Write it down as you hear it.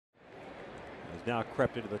has now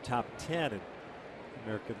crept into the top 10 in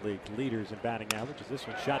American League leaders in batting average. As this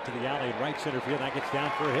one shot to the alley in right center field, that gets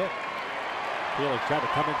down for a hit. Phillies tried to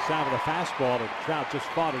come inside with a fastball, and Trout just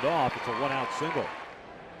fought it off. It's a one-out single.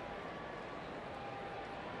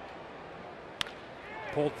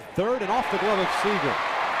 Pulled to third and off the glove of Seager.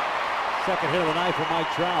 Second hit of the night for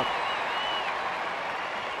Mike Trout.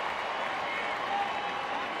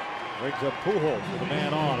 Brings up Pujols with a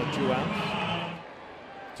man on at 2 outs.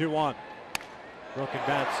 2-1. Broken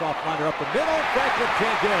bat, soft liner up the middle. Franklin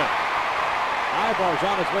can't get it. Ibar's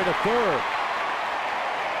on his way to third.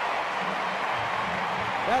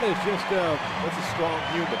 That is just that's a strong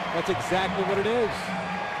human. That's exactly what it is.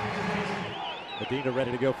 Medina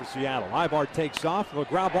ready to go for Seattle. Ibar takes off. A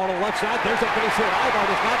ground ball to the left side. There's a base hit. Ibar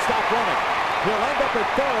does not stop running. He'll end up at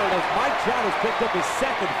third as Mike Trout has picked up his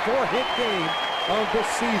second 4-hit game of the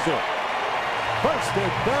season. First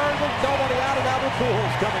and third with nobody out, and Albert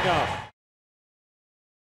Pujols coming up.